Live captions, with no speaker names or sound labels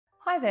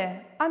Hi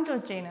there, I'm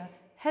Georgina,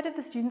 Head of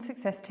the Student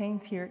Success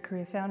Teams here at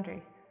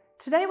CareerFoundry.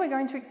 Today we're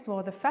going to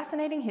explore the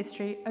fascinating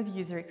history of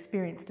user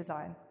experience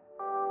design.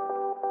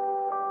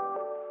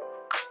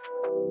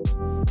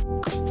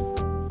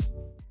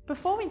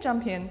 Before we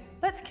jump in,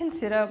 let's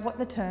consider what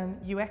the term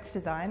UX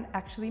design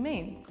actually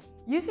means.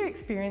 User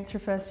experience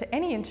refers to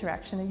any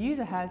interaction a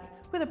user has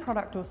with a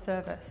product or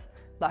service,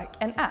 like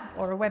an app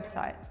or a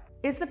website.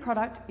 Is the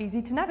product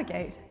easy to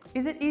navigate?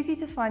 Is it easy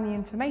to find the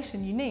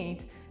information you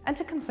need and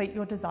to complete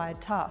your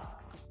desired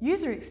tasks?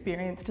 User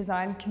experience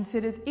design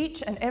considers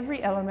each and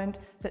every element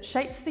that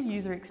shapes the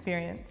user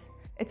experience.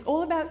 It's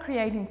all about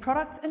creating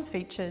products and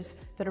features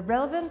that are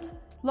relevant,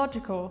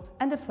 logical,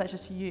 and a pleasure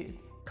to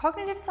use.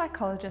 Cognitive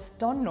psychologist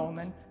Don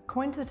Norman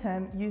coined the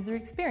term user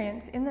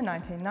experience in the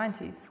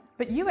 1990s,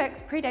 but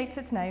UX predates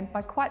its name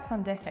by quite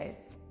some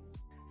decades.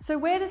 So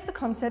where does the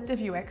concept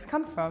of UX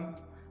come from?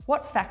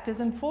 What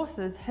factors and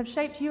forces have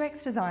shaped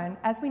UX design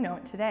as we know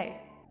it today?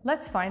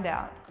 Let's find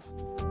out.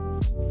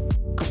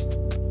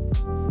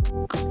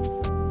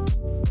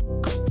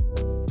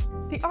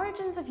 The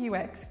origins of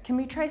UX can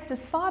be traced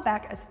as far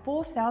back as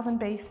 4000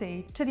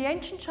 BC to the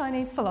ancient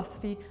Chinese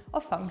philosophy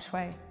of Feng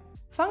Shui.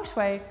 Feng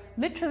Shui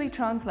literally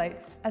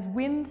translates as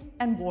wind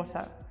and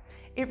water.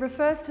 It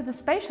refers to the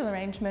spatial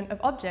arrangement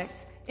of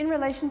objects in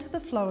relation to the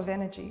flow of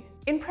energy.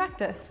 In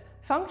practice,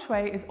 Feng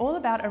Shui is all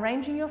about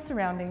arranging your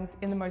surroundings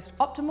in the most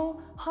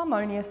optimal,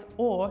 harmonious,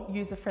 or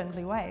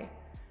user-friendly way.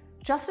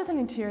 Just as an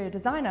interior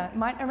designer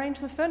might arrange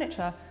the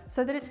furniture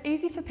so that it's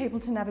easy for people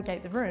to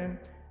navigate the room,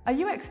 a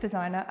UX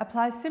designer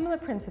applies similar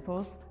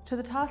principles to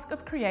the task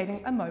of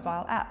creating a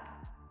mobile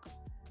app.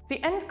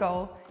 The end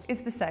goal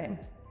is the same: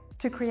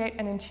 to create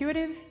an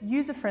intuitive,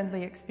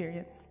 user-friendly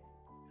experience.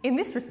 In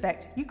this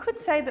respect, you could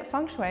say that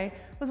Feng Shui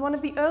was one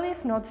of the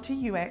earliest nods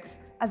to UX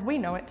as we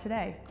know it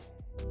today.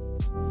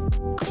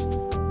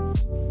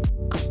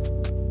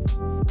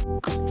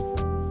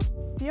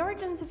 The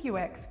origins of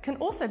UX can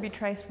also be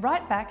traced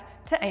right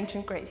back to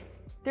ancient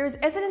Greece. There is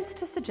evidence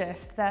to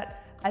suggest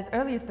that, as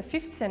early as the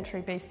 5th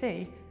century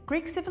BC,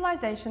 Greek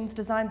civilizations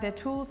designed their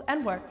tools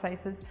and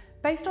workplaces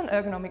based on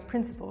ergonomic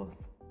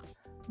principles.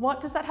 What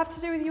does that have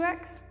to do with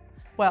UX?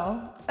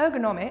 Well,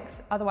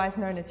 ergonomics, otherwise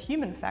known as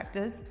human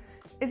factors,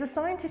 is a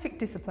scientific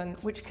discipline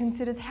which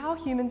considers how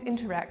humans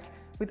interact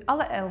with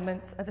other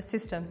elements of a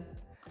system.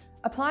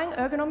 Applying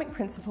ergonomic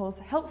principles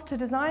helps to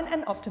design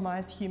and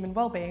optimize human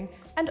well-being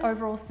and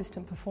overall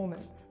system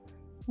performance.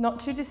 Not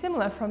too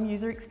dissimilar from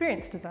user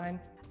experience design.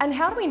 And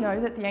how do we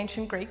know that the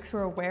ancient Greeks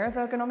were aware of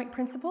ergonomic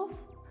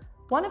principles?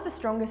 One of the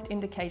strongest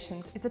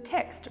indications is a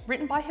text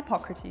written by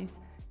Hippocrates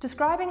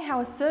describing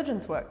how a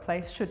surgeon's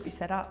workplace should be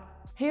set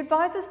up. He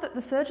advises that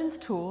the surgeon's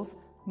tools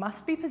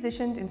must be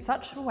positioned in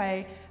such a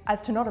way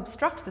as to not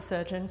obstruct the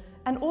surgeon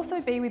and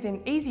also be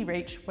within easy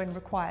reach when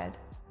required.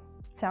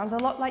 Sounds a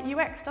lot like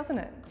UX, doesn't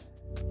it?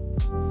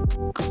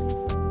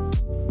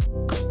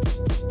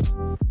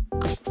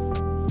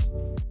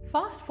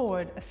 Fast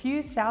forward a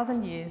few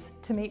thousand years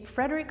to meet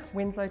Frederick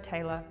Winslow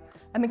Taylor,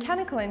 a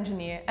mechanical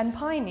engineer and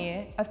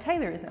pioneer of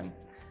Taylorism,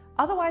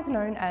 otherwise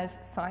known as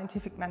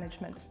scientific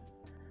management.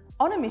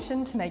 On a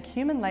mission to make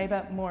human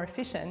labour more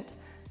efficient,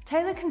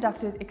 Taylor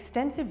conducted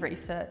extensive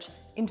research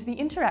into the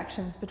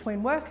interactions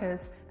between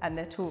workers and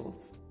their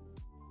tools.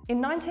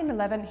 In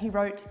 1911, he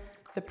wrote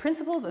The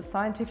Principles of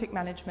Scientific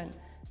Management,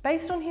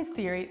 based on his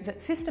theory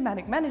that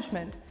systematic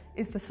management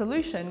is the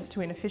solution to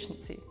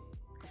inefficiency.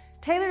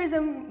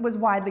 Taylorism was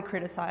widely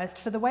criticised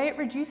for the way it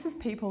reduces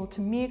people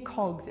to mere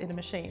cogs in a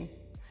machine.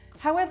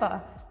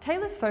 However,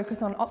 Taylor's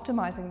focus on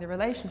optimising the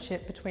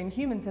relationship between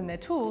humans and their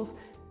tools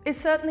is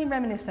certainly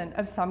reminiscent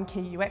of some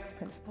key UX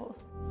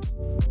principles.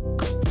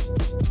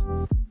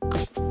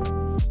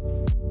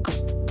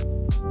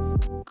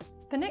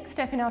 The next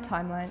step in our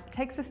timeline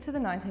takes us to the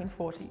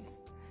 1940s.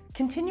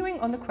 Continuing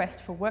on the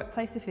quest for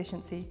workplace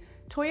efficiency,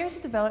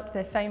 Toyota developed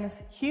their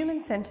famous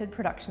human-centered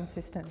production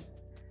system.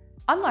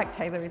 Unlike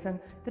Taylorism,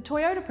 the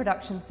Toyota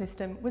production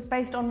system was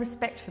based on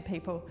respect for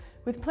people,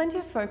 with plenty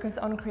of focus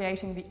on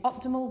creating the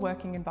optimal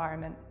working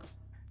environment.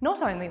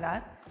 Not only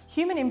that,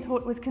 human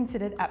input was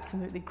considered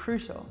absolutely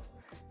crucial.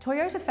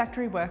 Toyota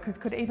factory workers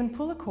could even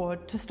pull a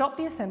cord to stop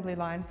the assembly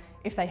line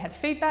if they had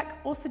feedback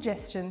or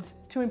suggestions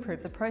to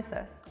improve the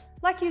process,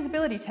 like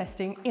usability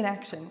testing in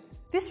action.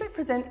 This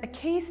represents a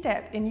key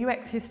step in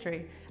UX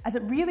history, as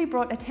it really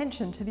brought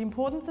attention to the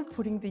importance of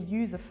putting the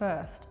user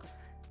first.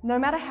 No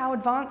matter how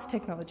advanced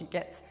technology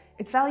gets,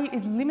 its value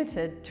is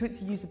limited to its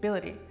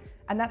usability,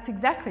 and that's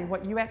exactly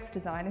what UX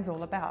design is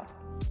all about.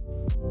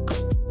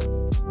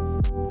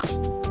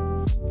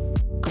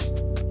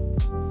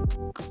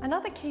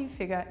 Another key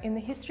figure in the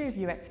history of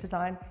UX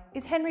design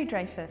is Henry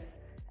Dreyfuss,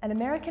 an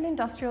American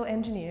industrial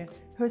engineer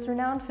who is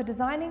renowned for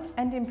designing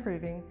and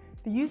improving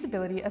the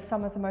usability of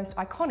some of the most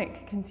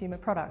iconic consumer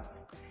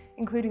products,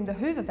 including the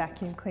Hoover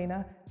vacuum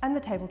cleaner and the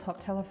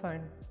tabletop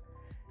telephone.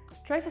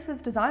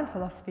 Dreyfuss's design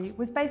philosophy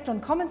was based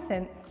on common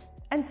sense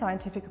and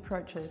scientific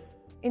approaches.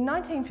 In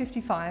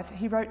 1955,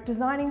 he wrote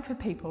Designing for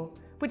People,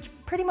 which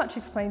pretty much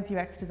explains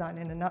UX design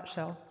in a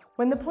nutshell.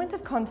 When the point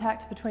of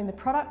contact between the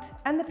product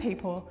and the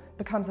people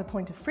becomes a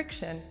point of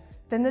friction,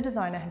 then the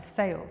designer has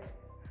failed.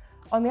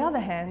 On the other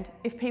hand,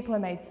 if people are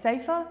made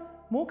safer,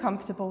 more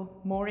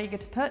comfortable, more eager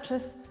to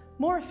purchase,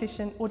 more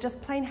efficient, or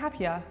just plain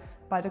happier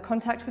by the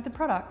contact with the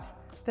product,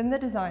 then the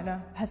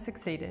designer has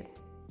succeeded.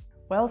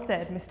 Well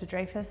said, Mr.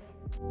 Dreyfus.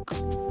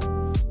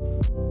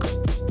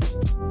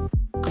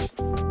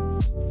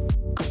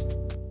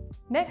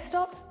 Next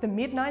stop, the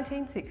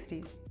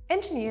mid-1960s.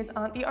 Engineers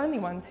aren't the only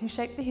ones who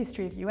shaped the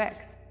history of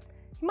UX.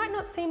 He might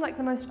not seem like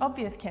the most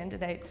obvious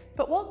candidate,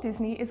 but Walt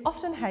Disney is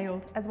often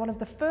hailed as one of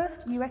the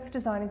first UX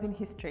designers in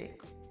history.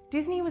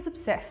 Disney was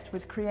obsessed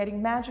with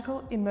creating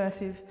magical,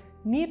 immersive,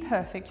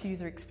 near-perfect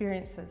user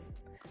experiences,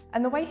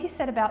 and the way he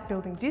set about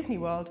building Disney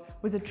World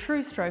was a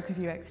true stroke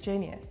of UX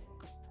genius.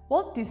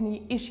 Walt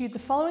Disney issued the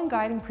following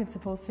guiding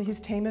principles for his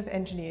team of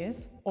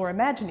engineers, or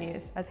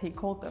Imagineers as he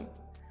called them.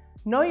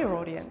 Know your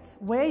audience,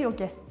 wear your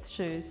guests'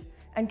 shoes,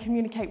 and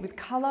communicate with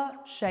colour,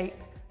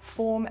 shape,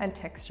 form and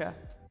texture.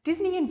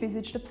 Disney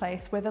envisaged a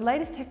place where the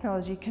latest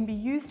technology can be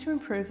used to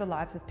improve the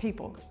lives of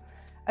people,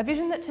 a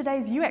vision that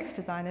today's UX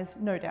designers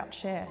no doubt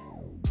share.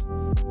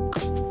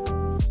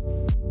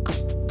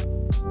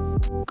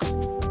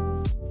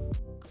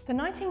 The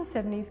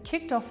 1970s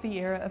kicked off the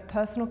era of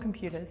personal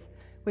computers,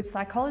 with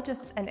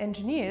psychologists and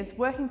engineers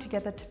working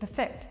together to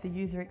perfect the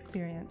user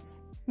experience.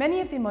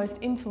 Many of the most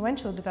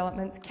influential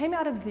developments came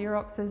out of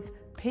Xerox's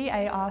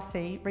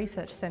PARC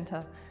Research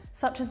Centre,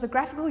 such as the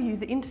graphical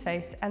user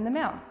interface and the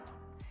mouse.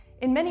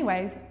 In many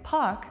ways,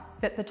 PARC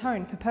set the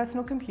tone for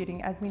personal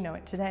computing as we know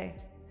it today.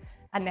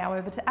 And now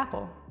over to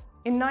Apple.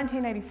 In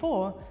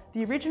 1984,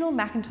 the original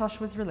Macintosh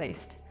was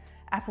released,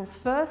 Apple's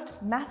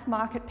first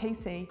mass-market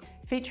PC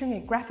featuring a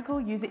graphical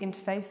user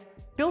interface,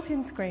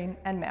 built-in screen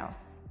and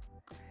mouse.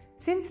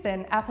 Since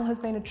then, Apple has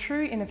been a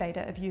true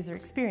innovator of user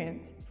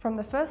experience, from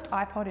the first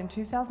iPod in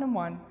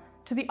 2001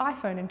 to the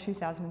iPhone in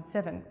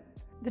 2007.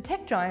 The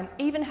tech giant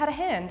even had a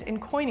hand in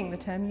coining the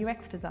term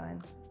UX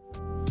design.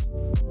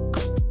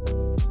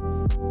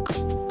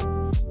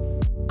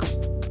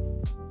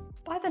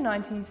 By the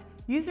 90s,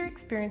 user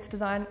experience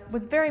design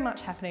was very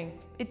much happening.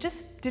 It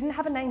just didn't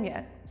have a name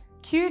yet.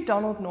 Cue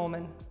Donald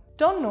Norman.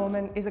 Don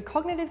Norman is a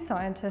cognitive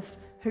scientist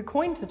who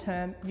coined the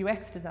term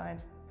UX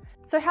design.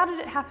 So how did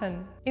it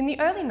happen? In the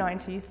early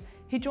 90s,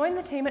 he joined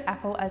the team at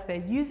Apple as their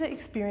user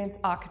experience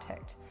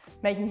architect,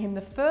 making him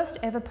the first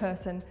ever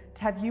person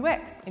to have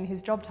UX in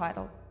his job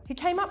title. He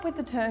came up with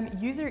the term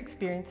user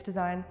experience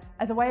design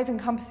as a way of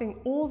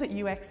encompassing all that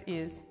UX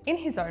is. In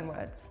his own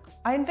words,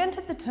 "I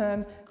invented the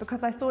term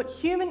because I thought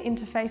human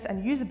interface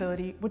and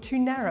usability were too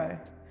narrow.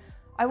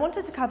 I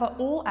wanted to cover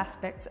all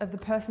aspects of the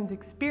person's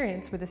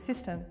experience with a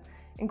system,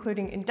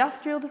 including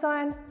industrial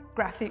design,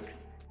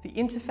 graphics, the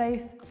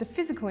interface, the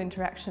physical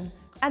interaction,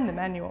 and the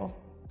manual."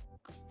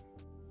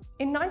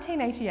 In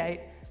 1988,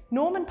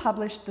 Norman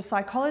published The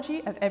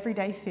Psychology of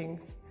Everyday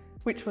Things,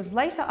 which was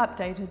later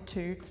updated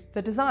to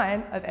The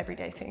Design of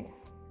Everyday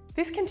Things.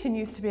 This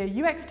continues to be a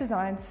UX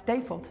design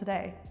staple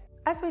today.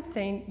 As we've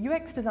seen,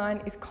 UX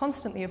design is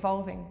constantly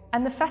evolving,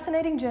 and the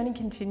fascinating journey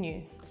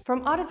continues.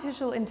 From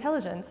artificial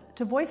intelligence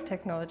to voice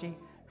technology,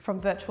 from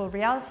virtual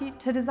reality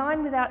to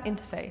design without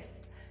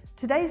interface,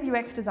 today's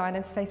UX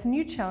designers face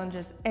new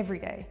challenges every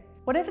day.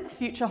 Whatever the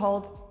future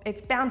holds,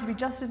 it's bound to be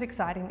just as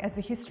exciting as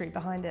the history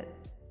behind it.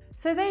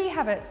 So there you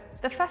have it,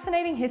 the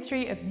fascinating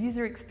history of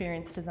user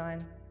experience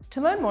design. To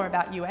learn more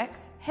about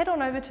UX, head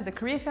on over to the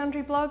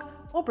CareerFoundry blog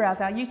or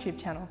browse our YouTube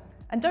channel.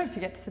 And don't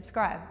forget to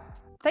subscribe.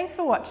 Thanks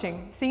for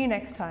watching. See you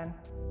next time.